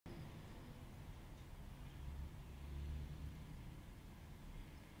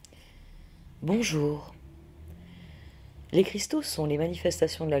Bonjour. Les cristaux sont les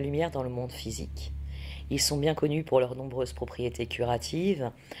manifestations de la lumière dans le monde physique. Ils sont bien connus pour leurs nombreuses propriétés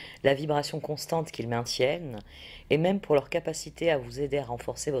curatives, la vibration constante qu'ils maintiennent, et même pour leur capacité à vous aider à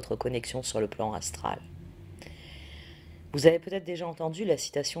renforcer votre connexion sur le plan astral. Vous avez peut-être déjà entendu la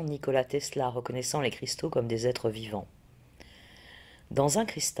citation de Nikola Tesla reconnaissant les cristaux comme des êtres vivants. Dans un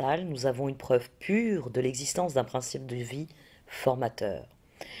cristal, nous avons une preuve pure de l'existence d'un principe de vie formateur.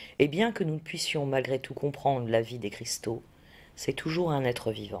 Et bien que nous ne puissions malgré tout comprendre la vie des cristaux, c'est toujours un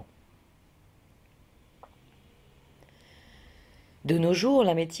être vivant. De nos jours,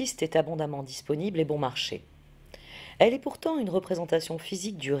 l'améthyste est abondamment disponible et bon marché. Elle est pourtant une représentation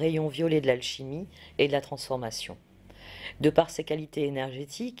physique du rayon violet de l'alchimie et de la transformation. De par ses qualités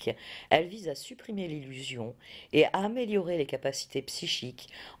énergétiques, elle vise à supprimer l'illusion et à améliorer les capacités psychiques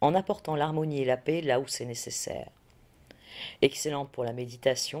en apportant l'harmonie et la paix là où c'est nécessaire. Excellente pour la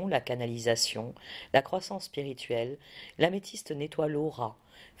méditation, la canalisation, la croissance spirituelle, l'améthyste nettoie l'aura,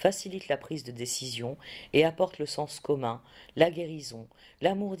 facilite la prise de décision et apporte le sens commun, la guérison,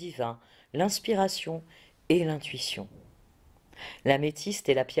 l'amour divin, l'inspiration et l'intuition. L'améthyste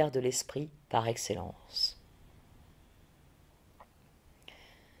est la pierre de l'esprit par excellence.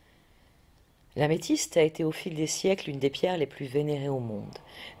 L'améthyste a été au fil des siècles l'une des pierres les plus vénérées au monde.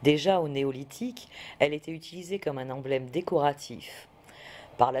 Déjà au néolithique, elle était utilisée comme un emblème décoratif.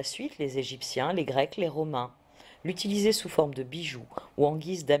 Par la suite, les Égyptiens, les Grecs, les Romains l'utilisaient sous forme de bijoux ou en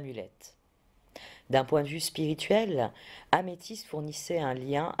guise d'amulette. D'un point de vue spirituel, améthyste fournissait un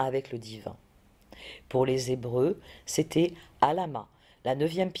lien avec le divin. Pour les Hébreux, c'était Alama, la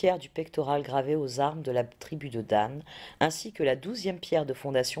 9e pierre du pectoral gravée aux armes de la tribu de Dan, ainsi que la 12e pierre de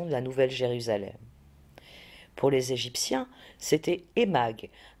fondation de la Nouvelle Jérusalem. Pour les Égyptiens, c'était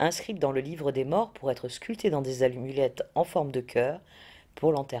Emag, inscrite dans le livre des morts pour être sculptée dans des amulettes en forme de cœur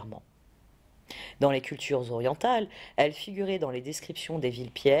pour l'enterrement. Dans les cultures orientales, elle figurait dans les descriptions des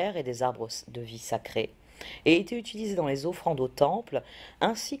villes-pierres et des arbres de vie sacrés, et était utilisée dans les offrandes au temple,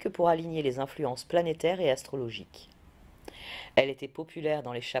 ainsi que pour aligner les influences planétaires et astrologiques. Elle était populaire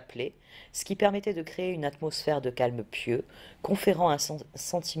dans les chapelets, ce qui permettait de créer une atmosphère de calme pieux, conférant un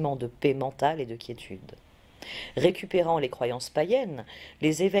sentiment de paix mentale et de quiétude. Récupérant les croyances païennes,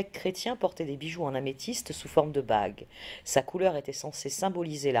 les évêques chrétiens portaient des bijoux en améthyste sous forme de bagues. Sa couleur était censée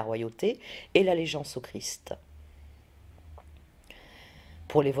symboliser la royauté et l'allégeance au Christ.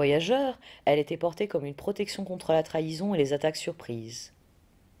 Pour les voyageurs, elle était portée comme une protection contre la trahison et les attaques surprises.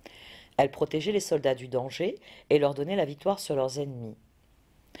 Elle protégeait les soldats du danger et leur donnait la victoire sur leurs ennemis.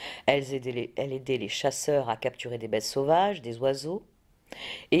 Elle aidait les chasseurs à capturer des bêtes sauvages, des oiseaux,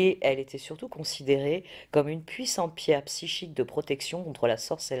 et elle était surtout considérée comme une puissante pierre psychique de protection contre la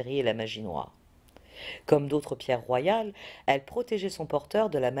sorcellerie et la magie noire. Comme d'autres pierres royales, elle protégeait son porteur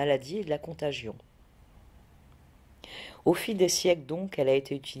de la maladie et de la contagion. Au fil des siècles donc, elle a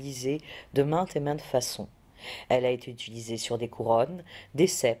été utilisée de maintes et maintes façons. Elle a été utilisée sur des couronnes, des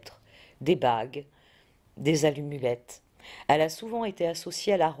sceptres, des bagues, des amulettes. Elle a souvent été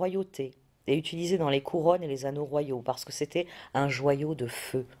associée à la royauté et utilisée dans les couronnes et les anneaux royaux parce que c'était un joyau de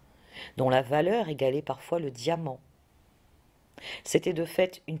feu, dont la valeur égalait parfois le diamant. C'était de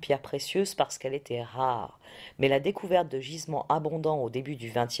fait une pierre précieuse parce qu'elle était rare, mais la découverte de gisements abondants au début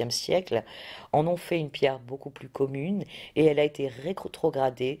du XXe siècle en ont fait une pierre beaucoup plus commune et elle a été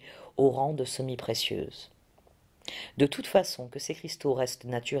rétrogradée au rang de semi-précieuse. De toute façon, que ces cristaux restent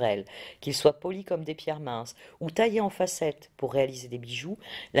naturels, qu'ils soient polis comme des pierres minces ou taillés en facettes pour réaliser des bijoux,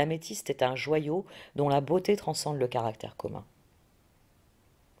 l'améthyste est un joyau dont la beauté transcende le caractère commun.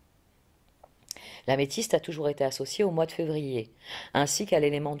 L'améthyste a toujours été associée au mois de février, ainsi qu'à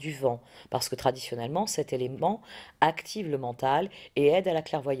l'élément du vent, parce que traditionnellement cet élément active le mental et aide à la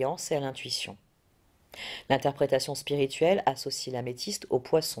clairvoyance et à l'intuition. L'interprétation spirituelle associe l'améthyste au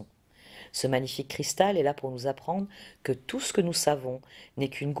poisson. Ce magnifique cristal est là pour nous apprendre que tout ce que nous savons n'est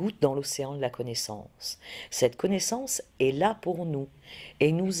qu'une goutte dans l'océan de la connaissance. Cette connaissance est là pour nous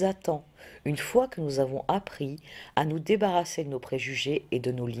et nous attend, une fois que nous avons appris à nous débarrasser de nos préjugés et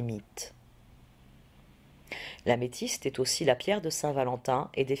de nos limites. L'améthyste est aussi la pierre de Saint-Valentin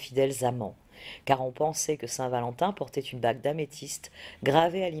et des fidèles amants, car on pensait que Saint-Valentin portait une bague d'améthyste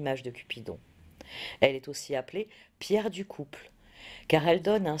gravée à l'image de Cupidon. Elle est aussi appelée pierre du couple, car elle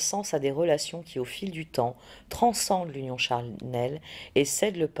donne un sens à des relations qui, au fil du temps, transcendent l'union charnelle et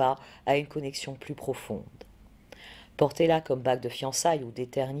cèdent le pas à une connexion plus profonde. Portez-la comme bague de fiançailles ou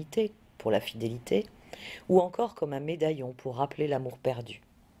d'éternité, pour la fidélité, ou encore comme un médaillon pour rappeler l'amour perdu.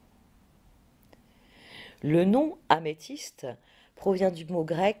 Le nom améthyste provient du mot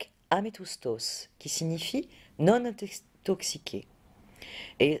grec amethyustos, qui signifie non intoxiqué.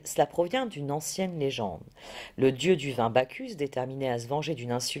 Et cela provient d'une ancienne légende. Le dieu du vin Bacchus, déterminé à se venger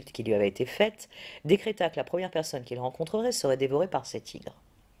d'une insulte qui lui avait été faite, décréta que la première personne qu'il rencontrerait serait dévorée par ces tigres.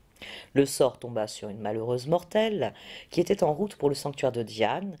 Le sort tomba sur une malheureuse mortelle qui était en route pour le sanctuaire de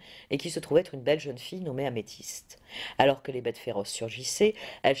Diane et qui se trouvait être une belle jeune fille nommée Améthyste. Alors que les bêtes féroces surgissaient,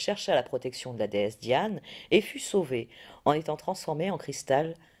 elle chercha la protection de la déesse Diane et fut sauvée en étant transformée en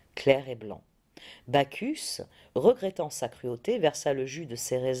cristal clair et blanc. Bacchus, regrettant sa cruauté, versa le jus de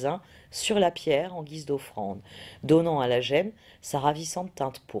ses raisins sur la pierre en guise d'offrande, donnant à la gemme sa ravissante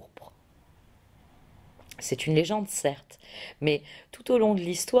teinte pourpre. C'est une légende, certes, mais tout au long de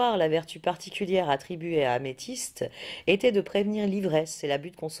l'histoire, la vertu particulière attribuée à Améthyste était de prévenir l'ivresse et l'abus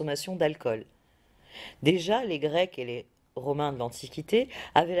de consommation d'alcool. Déjà, les Grecs et les Romains de l'Antiquité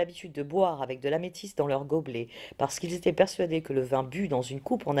avaient l'habitude de boire avec de l'améthyste dans leurs gobelets, parce qu'ils étaient persuadés que le vin bu dans une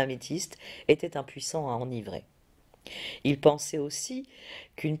coupe en améthyste était impuissant à enivrer. Ils pensaient aussi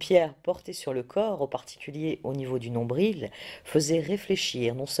qu'une pierre portée sur le corps, en particulier au niveau du nombril, faisait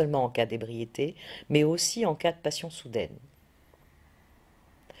réfléchir non seulement en cas d'ébriété, mais aussi en cas de passion soudaine.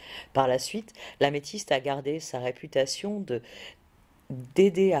 Par la suite, l'améthyste a gardé sa réputation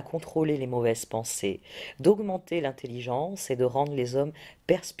d'aider à contrôler les mauvaises pensées, d'augmenter l'intelligence et de rendre les hommes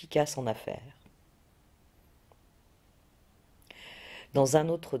perspicaces en affaires. Dans un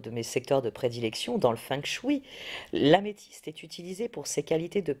autre de mes secteurs de prédilection, dans le feng shui, l'améthyste est utilisée pour ses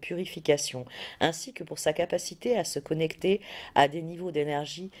qualités de purification, ainsi que pour sa capacité à se connecter à des niveaux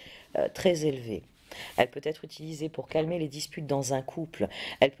d'énergie très élevés. Elle peut être utilisée pour calmer les disputes dans un couple.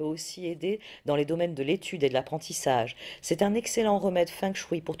 Elle peut aussi aider dans les domaines de l'étude et de l'apprentissage. C'est un excellent remède feng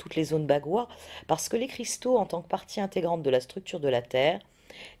shui pour toutes les zones bagua, parce que les cristaux, en tant que partie intégrante de la structure de la Terre,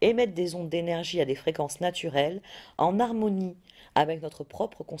 émettent des ondes d'énergie à des fréquences naturelles, en harmonie avec notre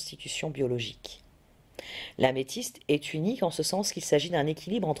propre constitution biologique. L'améthyste est unique en ce sens qu'il s'agit d'un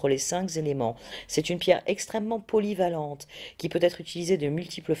équilibre entre les 5 éléments. C'est une pierre extrêmement polyvalente qui peut être utilisée de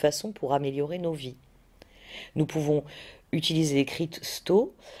multiples façons pour améliorer nos vies. Nous pouvons utiliser les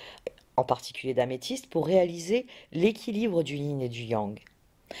cristaux, en particulier d'améthyste, pour réaliser l'équilibre du yin et du yang.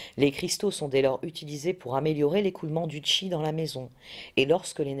 Les cristaux sont dès lors utilisés pour améliorer l'écoulement du chi dans la maison. Et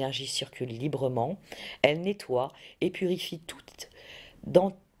lorsque l'énergie circule librement, elle nettoie et purifie tout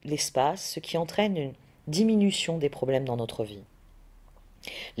dans l'espace, ce qui entraîne une diminution des problèmes dans notre vie.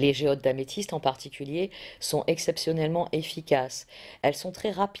 Les géodes d'améthyste en particulier sont exceptionnellement efficaces. Elles sont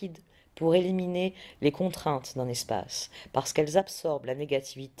très rapides pour éliminer les contraintes d'un espace, parce qu'elles absorbent la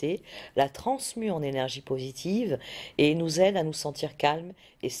négativité, la transmuent en énergie positive et nous aident à nous sentir calmes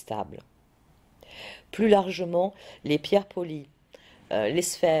et stables. Plus largement, les pierres polies, les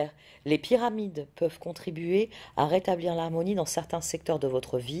sphères, les pyramides peuvent contribuer à rétablir l'harmonie dans certains secteurs de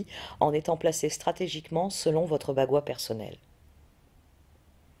votre vie en étant placés stratégiquement selon votre bagua personnel.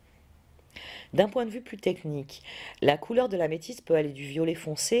 D'un point de vue plus technique, la couleur de l'améthyste peut aller du violet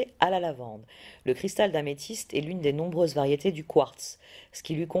foncé à la lavande. Le cristal d'améthyste est l'une des nombreuses variétés du quartz, ce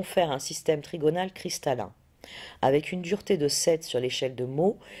qui lui confère un système trigonal cristallin. Avec une dureté de 7 sur l'échelle de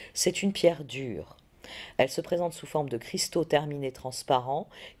Mohs, c'est une pierre dure. Elle se présente sous forme de cristaux terminés transparents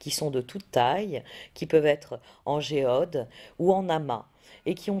qui sont de toute taille, qui peuvent être en géode ou en amas,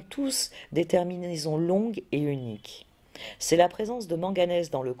 et qui ont tous des terminaisons longues et uniques. C'est la présence de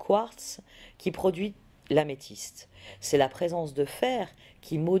manganèse dans le quartz qui produit l'améthyste. C'est la présence de fer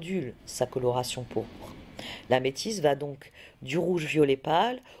qui module sa coloration pourpre. L'améthyste va donc du rouge-violet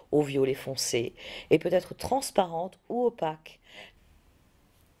pâle au violet foncé et peut être transparente ou opaque.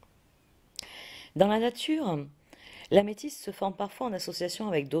 Dans la nature, l'améthyste se forme parfois en association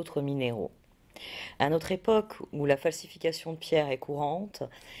avec d'autres minéraux. À notre époque où la falsification de pierres est courante,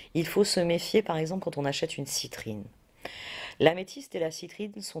 il faut se méfier par exemple quand on achète une citrine. L'améthyste et la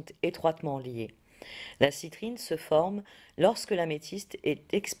citrine sont étroitement liés. La citrine se forme lorsque l'améthyste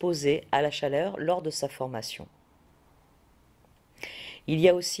est exposé à la chaleur lors de sa formation. Il y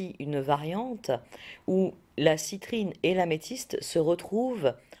a aussi une variante où la citrine et l'améthyste se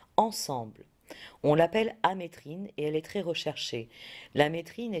retrouvent ensemble. On l'appelle amétrine et elle est très recherchée.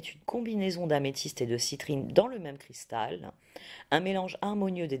 L'amétrine est une combinaison d'améthyste et de citrine dans le même cristal, un mélange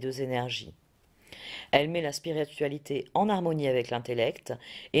harmonieux des deux énergies. Elle met la spiritualité en harmonie avec l'intellect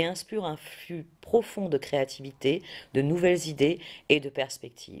et inspire un flux profond de créativité, de nouvelles idées et de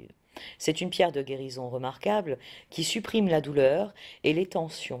perspectives. C'est une pierre de guérison remarquable qui supprime la douleur et les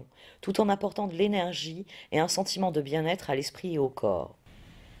tensions, tout en apportant de l'énergie et un sentiment de bien-être à l'esprit et au corps.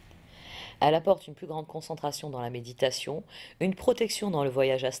 Elle apporte une plus grande concentration dans la méditation, une protection dans le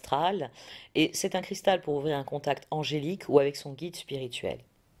voyage astral, et c'est un cristal pour ouvrir un contact angélique ou avec son guide spirituel.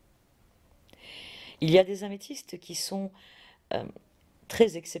 Il y a des améthystes qui sont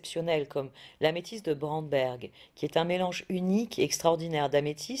très exceptionnelles comme l'améthyste de Brandberg, qui est un mélange unique et extraordinaire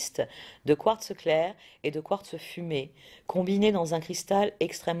d'améthyste, de quartz clair et de quartz fumé, combiné dans un cristal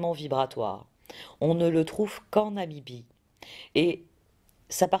extrêmement vibratoire. On ne le trouve qu'en Namibie. Et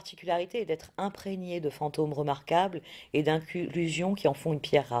sa particularité est d'être imprégné de fantômes remarquables et d'inclusions qui en font une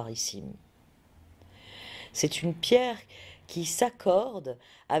pierre rarissime. C'est une pierre qui s'accorde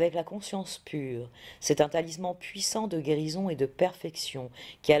avec la conscience pure. C'est un talisman puissant de guérison et de perfection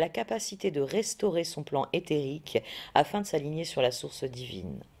qui a la capacité de restaurer son plan éthérique afin de s'aligner sur la source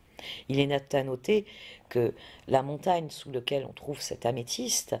divine. Il est à noter que la montagne sous laquelle on trouve cette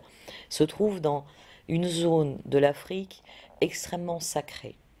améthyste se trouve dans une zone de l'Afrique extrêmement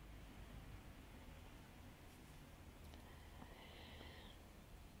sacrée.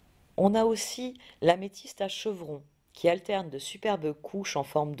 On a aussi l'améthyste à chevron, qui alterne de superbes couches en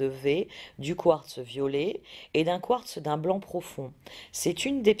forme de V, du quartz violet et d'un quartz d'un blanc profond. C'est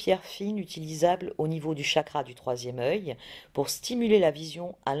une des pierres fines utilisables au niveau du chakra du troisième œil pour stimuler la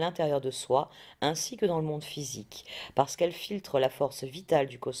vision à l'intérieur de soi ainsi que dans le monde physique, parce qu'elle filtre la force vitale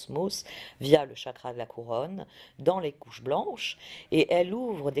du cosmos via le chakra de la couronne dans les couches blanches et elle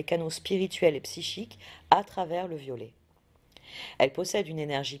ouvre des canaux spirituels et psychiques à travers le violet. Elle possède une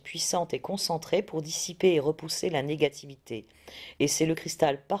énergie puissante et concentrée pour dissiper et repousser la négativité. Et c'est le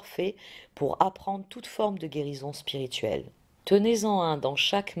cristal parfait pour apprendre toute forme de guérison spirituelle. Tenez-en un dans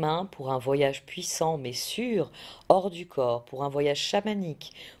chaque main pour un voyage puissant mais sûr, hors du corps, pour un voyage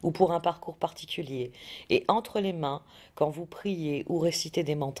chamanique ou pour un parcours particulier, et entre les mains quand vous priez ou récitez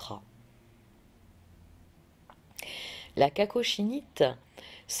des mantras. La cacochinite,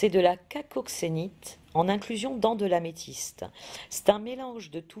 c'est de la cacoxénite en inclusion dans de l'améthyste. C'est un mélange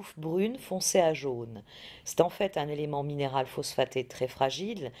de touffes brunes foncées à jaune. C'est en fait un élément minéral phosphaté très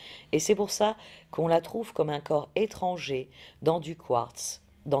fragile et c'est pour ça qu'on la trouve comme un corps étranger dans du quartz,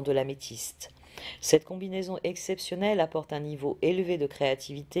 dans de l'améthyste. Cette combinaison exceptionnelle apporte un niveau élevé de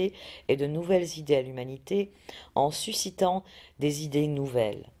créativité et de nouvelles idées à l'humanité en suscitant des idées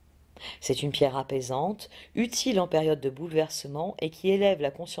nouvelles. C'est une pierre apaisante, utile en période de bouleversement et qui élève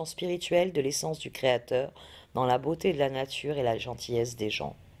la conscience spirituelle de l'essence du Créateur dans la beauté de la nature et la gentillesse des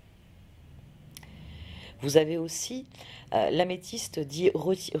gens. Vous avez aussi l'améthyste dit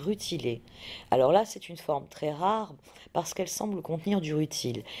rutilé. Alors là, c'est une forme très rare parce qu'elle semble contenir du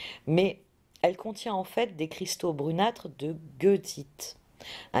rutile, mais elle contient en fait des cristaux brunâtres de goethite,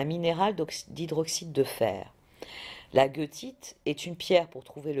 un minéral d'hydroxyde de fer. La goethite est une pierre pour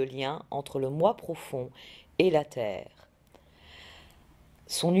trouver le lien entre le moi profond et la terre.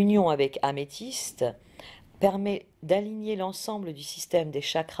 Son union avec améthyste permet d'aligner l'ensemble du système des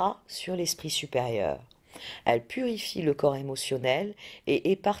chakras sur l'esprit supérieur. Elle purifie le corps émotionnel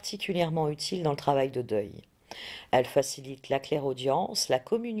et est particulièrement utile dans le travail de deuil. Elle facilite la clairaudience, la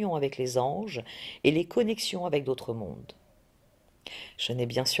communion avec les anges et les connexions avec d'autres mondes. Je n'ai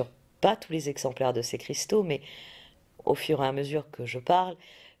bien sûr pas tous les exemplaires de ces cristaux, mais au fur et à mesure que je parle,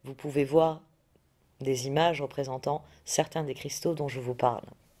 vous pouvez voir des images représentant certains des cristaux dont je vous parle.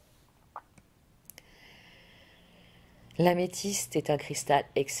 L'améthyste est un cristal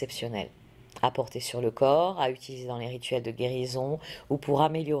exceptionnel, à porter sur le corps, à utiliser dans les rituels de guérison ou pour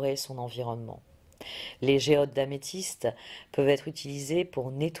améliorer son environnement. Les géodes d'améthyste peuvent être utilisées pour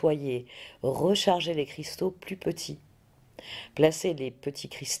nettoyer, recharger les cristaux plus petits. Placez les petits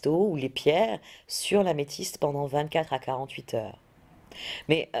cristaux ou les pierres sur l'améthyste pendant 24 à 48 heures.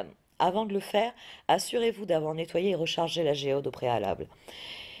 Mais avant de le faire, assurez-vous d'avoir nettoyé et rechargé la géode au préalable.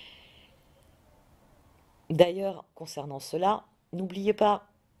 D'ailleurs, concernant cela, n'oubliez pas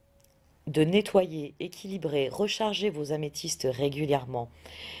de nettoyer, équilibrer, recharger vos améthystes régulièrement.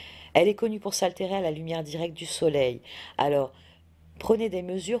 Elle est connue pour s'altérer à la lumière directe du soleil, alors prenez des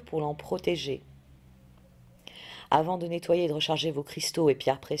mesures pour l'en protéger. Avant de nettoyer et de recharger vos cristaux et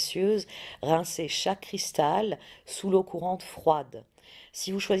pierres précieuses, rincez chaque cristal sous l'eau courante froide.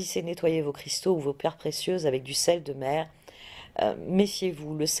 Si vous choisissez de nettoyer vos cristaux ou vos pierres précieuses avec du sel de mer,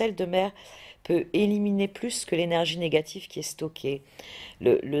 méfiez-vous, le sel de mer peut éliminer plus que l'énergie négative qui est stockée.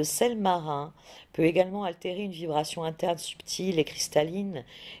 Le sel marin peut également altérer une vibration interne subtile et cristalline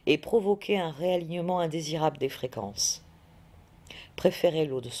et provoquer un réalignement indésirable des fréquences. Préférez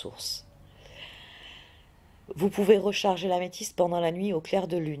l'eau de source. Vous pouvez recharger l'améthyste pendant la nuit au clair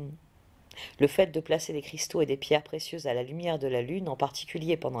de lune. Le fait de placer des cristaux et des pierres précieuses à la lumière de la lune, en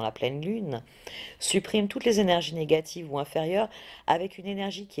particulier pendant la pleine lune, supprime toutes les énergies négatives ou inférieures avec une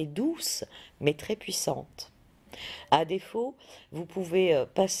énergie qui est douce mais très puissante. À défaut, vous pouvez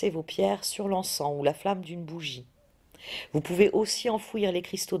passer vos pierres sur l'encens ou la flamme d'une bougie. Vous pouvez aussi enfouir les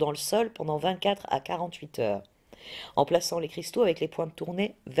cristaux dans le sol pendant 24 à 48 heures. en plaçant les cristaux avec les pointes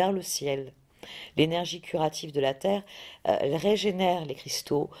tournées vers le ciel. L'énergie curative de la Terre, elle régénère les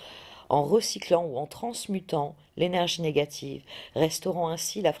cristaux en recyclant ou en transmutant l'énergie négative, restaurant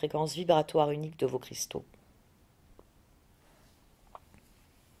ainsi la fréquence vibratoire unique de vos cristaux.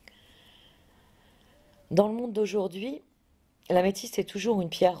 Dans le monde d'aujourd'hui, l'améthyste est toujours une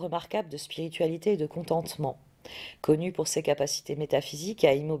pierre remarquable de spiritualité et de contentement, connue pour ses capacités métaphysiques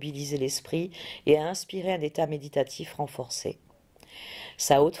à immobiliser l'esprit et à inspirer un état méditatif renforcé.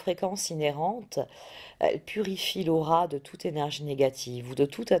 Sa haute fréquence inhérente, elle purifie l'aura de toute énergie négative ou de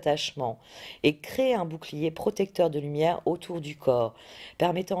tout attachement et crée un bouclier protecteur de lumière autour du corps,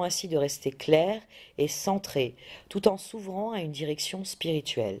 permettant ainsi de rester clair et centré, tout en s'ouvrant à une direction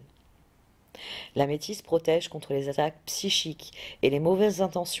spirituelle. L'améthyste protège contre les attaques psychiques et les mauvaises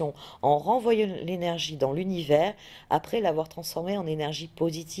intentions en renvoyant l'énergie dans l'univers après l'avoir transformée en énergie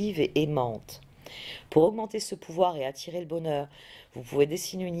positive et aimante. Pour augmenter ce pouvoir et attirer le bonheur, vous pouvez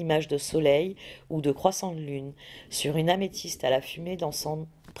dessiner une image de soleil ou de croissant de lune sur une améthyste à la fumée d'encens,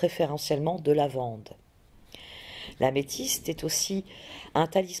 préférentiellement de lavande. L'améthyste est aussi un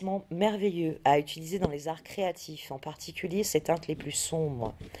talisman merveilleux à utiliser dans les arts créatifs, en particulier ses teintes les plus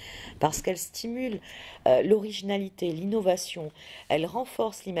sombres, parce qu'elle stimule l'originalité, l'innovation, elle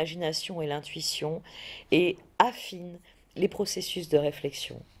renforce l'imagination et l'intuition et affine les processus de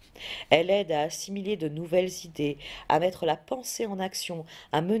réflexion. Elle aide à assimiler de nouvelles idées, à mettre la pensée en action,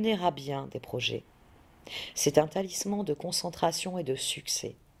 à mener à bien des projets. C'est un talisman de concentration et de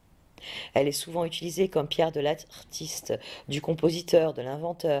succès. Elle est souvent utilisée comme pierre de l'artiste, du compositeur, de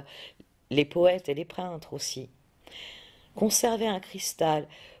l'inventeur, les poètes et les peintres aussi. Conserver un cristal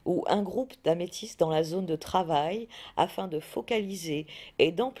ou un groupe d'améthystes dans la zone de travail afin de focaliser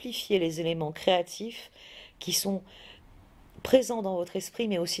et d'amplifier les éléments créatifs qui sont présents dans votre esprit,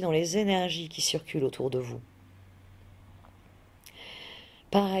 mais aussi dans les énergies qui circulent autour de vous.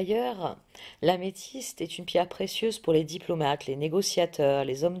 Par ailleurs, l'améthyste est une pierre précieuse pour les diplomates, les négociateurs,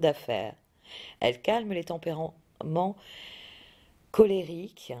 les hommes d'affaires. Elle calme les tempéraments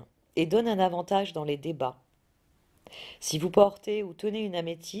colériques et donne un avantage dans les débats. Si vous portez ou tenez une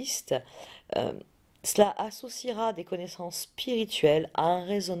améthyste, cela associera des connaissances spirituelles à un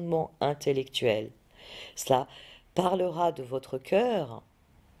raisonnement intellectuel. Cela parlera de votre cœur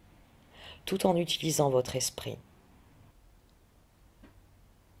tout en utilisant votre esprit.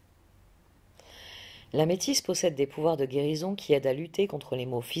 L'améthyste possède des pouvoirs de guérison qui aident à lutter contre les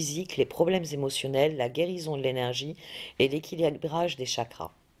maux physiques, les problèmes émotionnels, la guérison de l'énergie et l'équilibrage des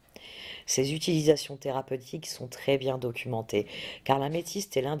chakras. Ces utilisations thérapeutiques sont très bien documentées, car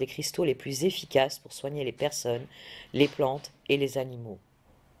l'améthyste est l'un des cristaux les plus efficaces pour soigner les personnes, les plantes et les animaux.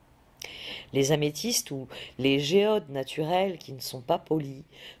 Les améthystes ou les géodes naturelles qui ne sont pas polies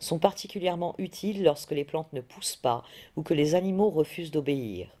sont particulièrement utiles lorsque les plantes ne poussent pas ou que les animaux refusent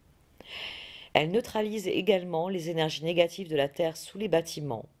d'obéir. Elles neutralisent également les énergies négatives de la terre sous les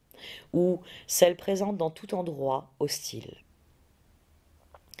bâtiments ou celles présentes dans tout endroit hostile.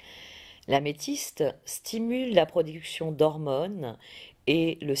 L'améthyste stimule la production d'hormones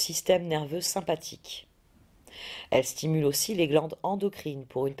et le système nerveux sympathique. Elle stimule aussi les glandes endocrines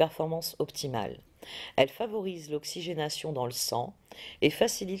pour une performance optimale. Elle favorise l'oxygénation dans le sang et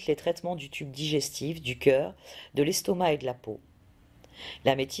facilite les traitements du tube digestif, du cœur, de l'estomac et de la peau.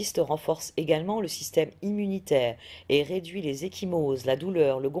 L'améthyste renforce également le système immunitaire et réduit les ecchymoses, la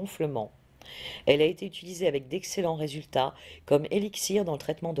douleur, le gonflement. Elle a été utilisée avec d'excellents résultats comme élixir dans le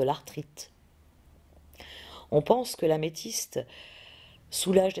traitement de l'arthrite. On pense que l'améthyste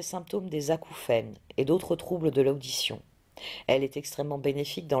soulage les symptômes des acouphènes et d'autres troubles de l'audition. Elle est extrêmement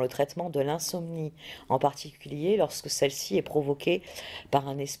bénéfique dans le traitement de l'insomnie, en particulier lorsque celle-ci est provoquée par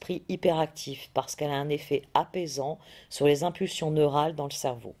un esprit hyperactif, parce qu'elle a un effet apaisant sur les impulsions neurales dans le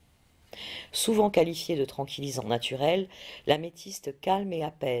cerveau. Souvent qualifiée de tranquillisant naturel, l'améthyste calme et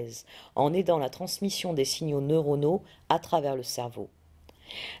apaise, en aidant la transmission des signaux neuronaux à travers le cerveau.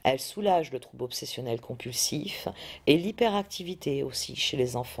 Elle soulage le trouble obsessionnel compulsif et l'hyperactivité aussi chez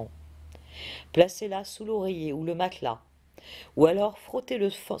les enfants. Placez-la sous l'oreiller ou le matelas, ou alors frottez le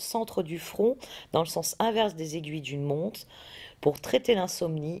centre du front dans le sens inverse des aiguilles d'une montre pour traiter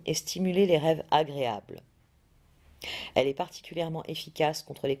l'insomnie et stimuler les rêves agréables. Elle est particulièrement efficace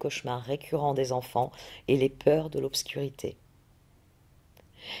contre les cauchemars récurrents des enfants et les peurs de l'obscurité.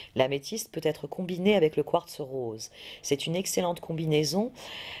 L'améthyste peut être combinée avec le quartz rose. C'est une excellente combinaison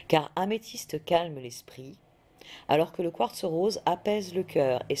car améthyste calme l'esprit, alors que le quartz rose apaise le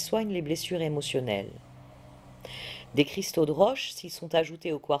cœur et soigne les blessures émotionnelles. Des cristaux de roche, s'ils sont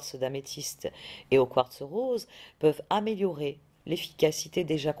ajoutés au quartz d'améthyste et au quartz rose, peuvent améliorer l'efficacité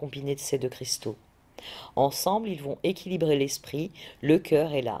déjà combinée de ces deux cristaux. Ensemble, ils vont équilibrer l'esprit, le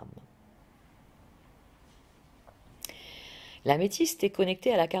cœur et l'âme. L'améthyste est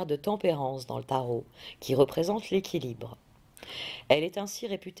connectée à la carte de tempérance dans le tarot, qui représente l'équilibre. Elle est ainsi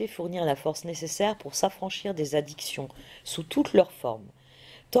réputée fournir la force nécessaire pour s'affranchir des addictions, sous toutes leurs formes,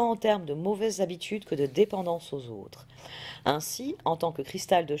 tant en termes de mauvaises habitudes que de dépendance aux autres. Ainsi, en tant que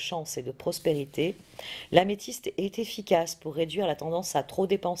cristal de chance et de prospérité, l'améthyste est efficace pour réduire la tendance à trop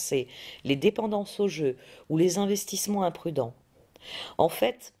dépenser, les dépendances au jeu ou les investissements imprudents. En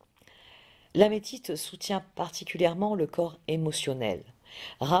fait, l'améthyste soutient particulièrement le corps émotionnel,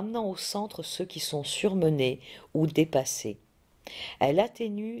 ramenant au centre ceux qui sont surmenés ou dépassés. Elle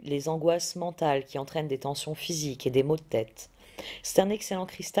atténue les angoisses mentales qui entraînent des tensions physiques et des maux de tête. C'est un excellent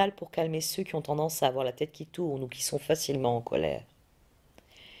cristal pour calmer ceux qui ont tendance à avoir la tête qui tourne ou qui sont facilement en colère.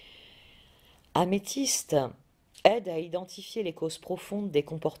 Améthyste aide à identifier les causes profondes des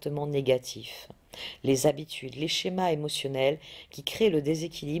comportements négatifs, les habitudes, les schémas émotionnels qui créent le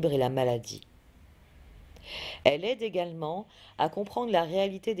déséquilibre et la maladie. Elle aide également à comprendre la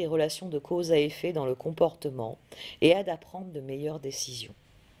réalité des relations de cause à effet dans le comportement et aide à prendre de meilleures décisions.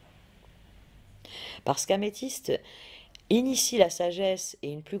 Parce qu'Améthyste initie la sagesse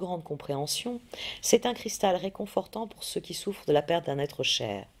et une plus grande compréhension, c'est un cristal réconfortant pour ceux qui souffrent de la perte d'un être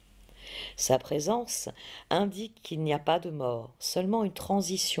cher. Sa présence indique qu'il n'y a pas de mort, seulement une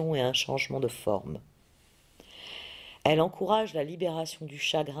transition et un changement de forme. Elle encourage la libération du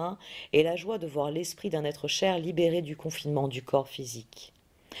chagrin et la joie de voir l'esprit d'un être cher libéré du confinement du corps physique.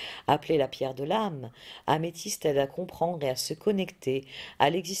 Appelée la pierre de l'âme, Améthyste aide à comprendre et à se connecter à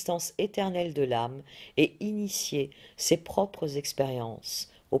l'existence éternelle de l'âme et initier ses propres expériences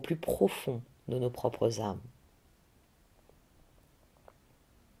au plus profond de nos propres âmes.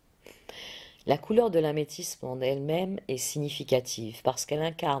 La couleur de l'améthyste en elle-même est significative parce qu'elle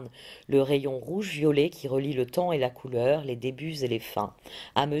incarne le rayon rouge-violet qui relie le temps et la couleur, les débuts et les fins,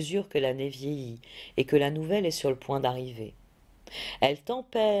 à mesure que l'année vieillit et que la nouvelle est sur le point d'arriver. Elle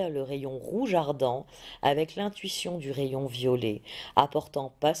tempère le rayon rouge ardent avec l'intuition du rayon violet,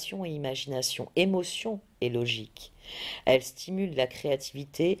 apportant passion et imagination, émotion et logique. Elle stimule la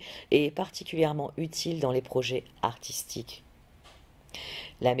créativité et est particulièrement utile dans les projets artistiques.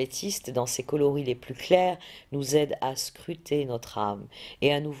 L'améthyste, dans ses coloris les plus clairs, nous aide à scruter notre âme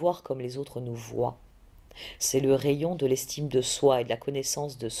et à nous voir comme les autres nous voient. C'est le rayon de l'estime de soi et de la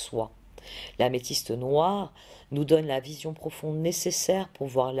connaissance de soi. L'améthyste noire nous donne la vision profonde nécessaire pour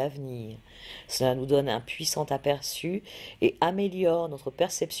voir l'avenir. Cela nous donne un puissant aperçu et améliore notre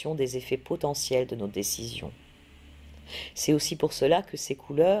perception des effets potentiels de nos décisions. C'est aussi pour cela que ces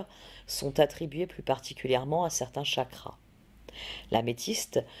couleurs sont attribuées plus particulièrement à certains chakras.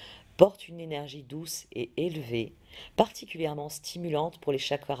 L'améthyste porte une énergie douce et élevée, particulièrement stimulante pour les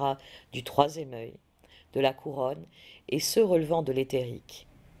chakras du troisième œil, de la couronne et ceux relevant de l'éthérique.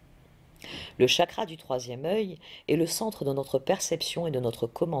 Le chakra du troisième œil est le centre de notre perception et de notre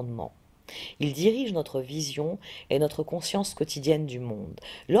commandement. Il dirige notre vision et notre conscience quotidienne du monde.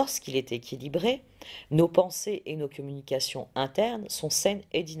 Lorsqu'il est équilibré, nos pensées et nos communications internes sont saines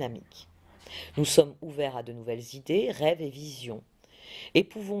et dynamiques. Nous sommes ouverts à de nouvelles idées, rêves et visions, et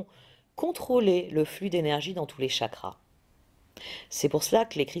pouvons contrôler le flux d'énergie dans tous les chakras. C'est pour cela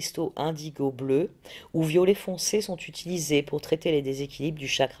que les cristaux indigo bleu ou violet foncé sont utilisés pour traiter les déséquilibres du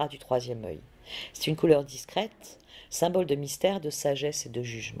chakra du troisième œil. C'est une couleur discrète, symbole de mystère, de sagesse et de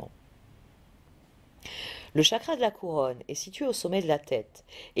jugement. Le chakra de la couronne est situé au sommet de la tête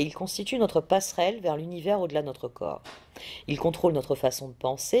et il constitue notre passerelle vers l'univers au-delà de notre corps. Il contrôle notre façon de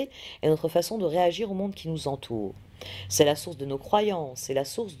penser et notre façon de réagir au monde qui nous entoure. C'est la source de nos croyances et la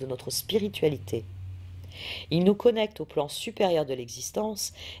source de notre spiritualité. Il nous connecte au plan supérieur de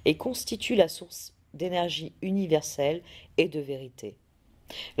l'existence et constitue la source d'énergie universelle et de vérité.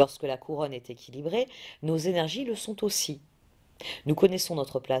 Lorsque la couronne est équilibrée, nos énergies le sont aussi. Nous connaissons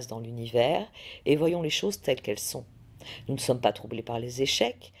notre place dans l'univers et voyons les choses telles qu'elles sont. Nous ne sommes pas troublés par les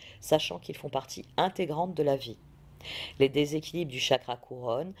échecs, sachant qu'ils font partie intégrante de la vie. Les déséquilibres du chakra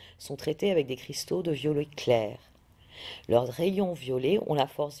couronne sont traités avec des cristaux de violet clair. Leurs rayons violets ont la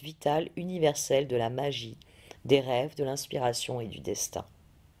force vitale universelle de la magie, des rêves, de l'inspiration et du destin.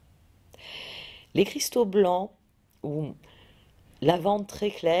 Les cristaux blancs ou lavande très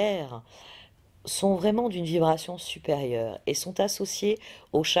claire sont vraiment d'une vibration supérieure et sont associés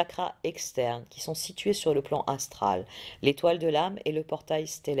aux chakras externes qui sont situés sur le plan astral, l'étoile de l'âme et le portail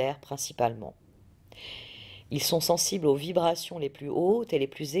stellaire principalement. Ils sont sensibles aux vibrations les plus hautes et les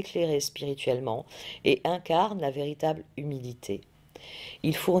plus éclairées spirituellement et incarnent la véritable humilité.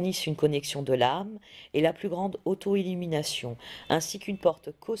 Ils fournissent une connexion de l'âme et la plus grande auto-illumination, ainsi qu'une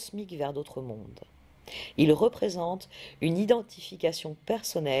porte cosmique vers d'autres mondes. Il représente une identification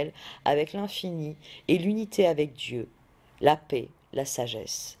personnelle avec l'infini et l'unité avec Dieu, la paix, la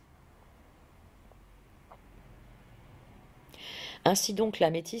sagesse. Ainsi donc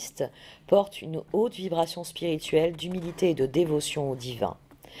l'améthyste porte une haute vibration spirituelle d'humilité et de dévotion au divin.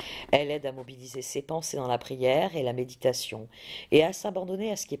 Elle aide à mobiliser ses pensées dans la prière et la méditation et à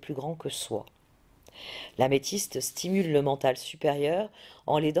s'abandonner à ce qui est plus grand que soi. L'améthyste stimule le mental supérieur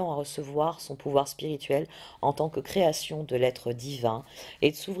en l'aidant à recevoir son pouvoir spirituel en tant que création de l'être divin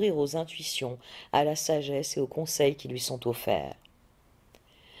et de s'ouvrir aux intuitions, à la sagesse et aux conseils qui lui sont offerts.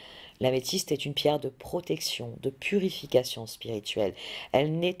 L'améthyste est une pierre de protection, de purification spirituelle.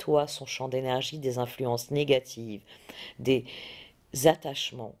 Elle nettoie son champ d'énergie des influences négatives, des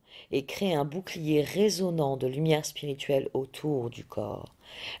attachements et crée un bouclier résonnant de lumière spirituelle autour du corps.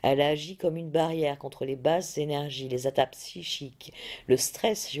 Elle agit comme une barrière contre les basses énergies, les attaques psychiques, le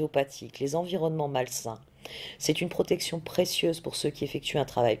stress géopathique, les environnements malsains. C'est une protection précieuse pour ceux qui effectuent un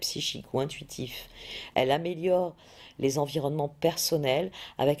travail psychique ou intuitif. Elle améliore les environnements personnels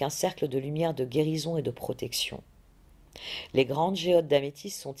avec un cercle de lumière de guérison et de protection. Les grandes géodes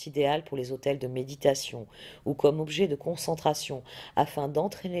d'améthyste sont idéales pour les hôtels de méditation ou comme objet de concentration afin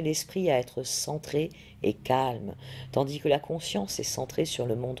d'entraîner l'esprit à être centré et calme, tandis que la conscience est centrée sur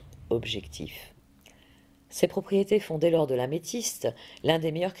le monde objectif. Ces propriétés font dès lors de l'améthyste l'un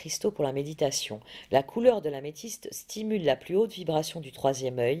des meilleurs cristaux pour la méditation. La couleur de l'améthyste stimule la plus haute vibration du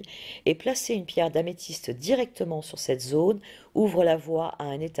troisième œil et placer une pierre d'améthyste directement sur cette zone ouvre la voie à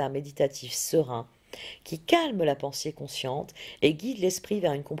un état méditatif serein qui calme la pensée consciente et guide l'esprit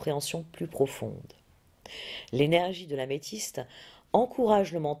vers une compréhension plus profonde. L'énergie de l'améthyste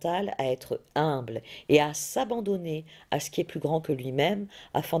encourage le mental à être humble et à s'abandonner à ce qui est plus grand que lui-même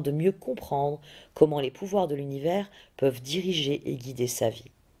afin de mieux comprendre comment les pouvoirs de l'univers peuvent diriger et guider sa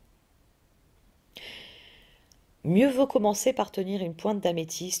vie. Mieux vaut commencer par tenir une pointe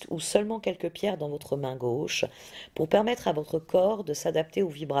d'améthyste ou seulement quelques pierres dans votre main gauche pour permettre à votre corps de s'adapter aux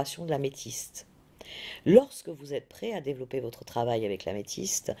vibrations de l'améthyste. Lorsque vous êtes prêt à développer votre travail avec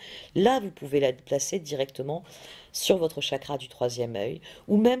l'améthyste, là vous pouvez la placer directement sur votre chakra du troisième œil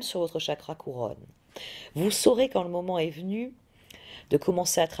ou même sur votre chakra couronne. Vous saurez quand le moment est venu de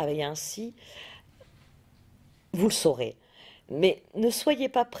commencer à travailler ainsi, vous le saurez. Mais ne soyez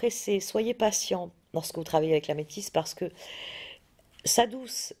pas pressé, soyez patient lorsque vous travaillez avec l'améthyste parce que sa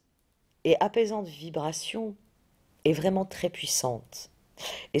douce et apaisante vibration est vraiment très puissante.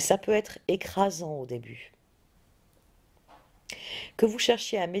 Et ça peut être écrasant au début. Que vous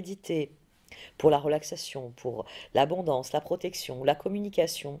cherchiez à méditer pour la relaxation, pour l'abondance, la protection, la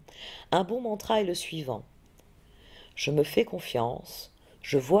communication, un bon mantra est le suivant. Je me fais confiance,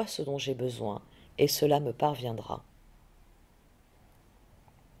 je vois ce dont j'ai besoin et cela me parviendra.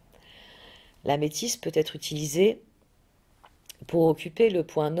 L'améthyste peut être utilisée pour occuper le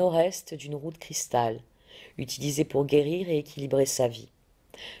point nord-est d'une roue de cristal, utilisée pour guérir et équilibrer sa vie.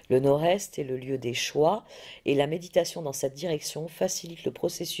 Le nord-est est le lieu des choix et la méditation dans cette direction facilite le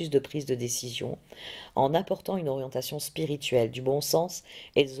processus de prise de décision en apportant une orientation spirituelle, du bon sens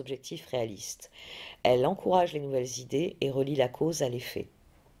et des objectifs réalistes. Elle encourage les nouvelles idées et relie la cause à l'effet.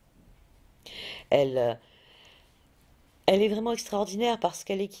 Elle est vraiment extraordinaire parce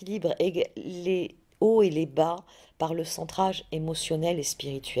qu'elle équilibre les hauts et les bas par le centrage émotionnel et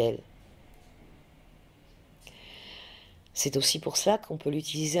spirituel. C'est aussi pour cela qu'on peut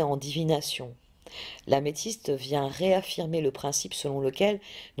l'utiliser en divination. L'améthyste vient réaffirmer le principe selon lequel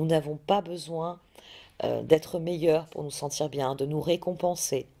nous n'avons pas besoin d'être meilleurs pour nous sentir bien, de nous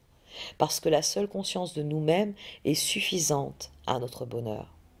récompenser, parce que la seule conscience de nous-mêmes est suffisante à notre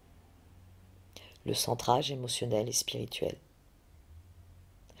bonheur. Le centrage émotionnel et spirituel.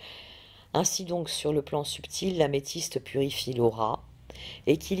 Ainsi donc, sur le plan subtil, l'améthyste purifie l'aura,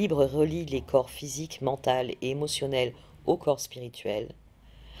 équilibre et relie les corps physiques, mental et émotionnels au corps spirituel.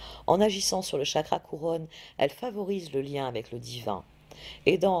 En agissant sur le chakra couronne, elle favorise le lien avec le divin,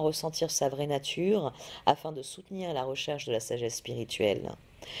 aidant à ressentir sa vraie nature afin de soutenir la recherche de la sagesse spirituelle.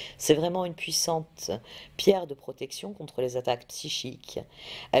 C'est vraiment une puissante pierre de protection contre les attaques psychiques.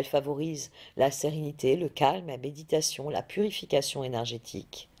 Elle favorise la sérénité, le calme, la méditation, la purification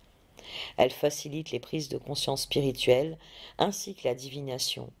énergétique. Elle facilite les prises de conscience spirituelles ainsi que la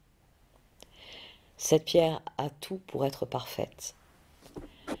divination. Cette pierre a tout pour être parfaite.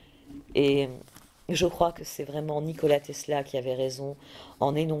 Et je crois que c'est vraiment Nikola Tesla qui avait raison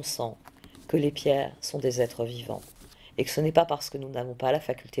en énonçant que les pierres sont des êtres vivants. Et que ce n'est pas parce que nous n'avons pas la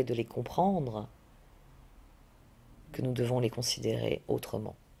faculté de les comprendre que nous devons les considérer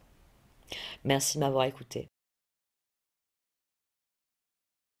autrement. Merci de m'avoir écouté.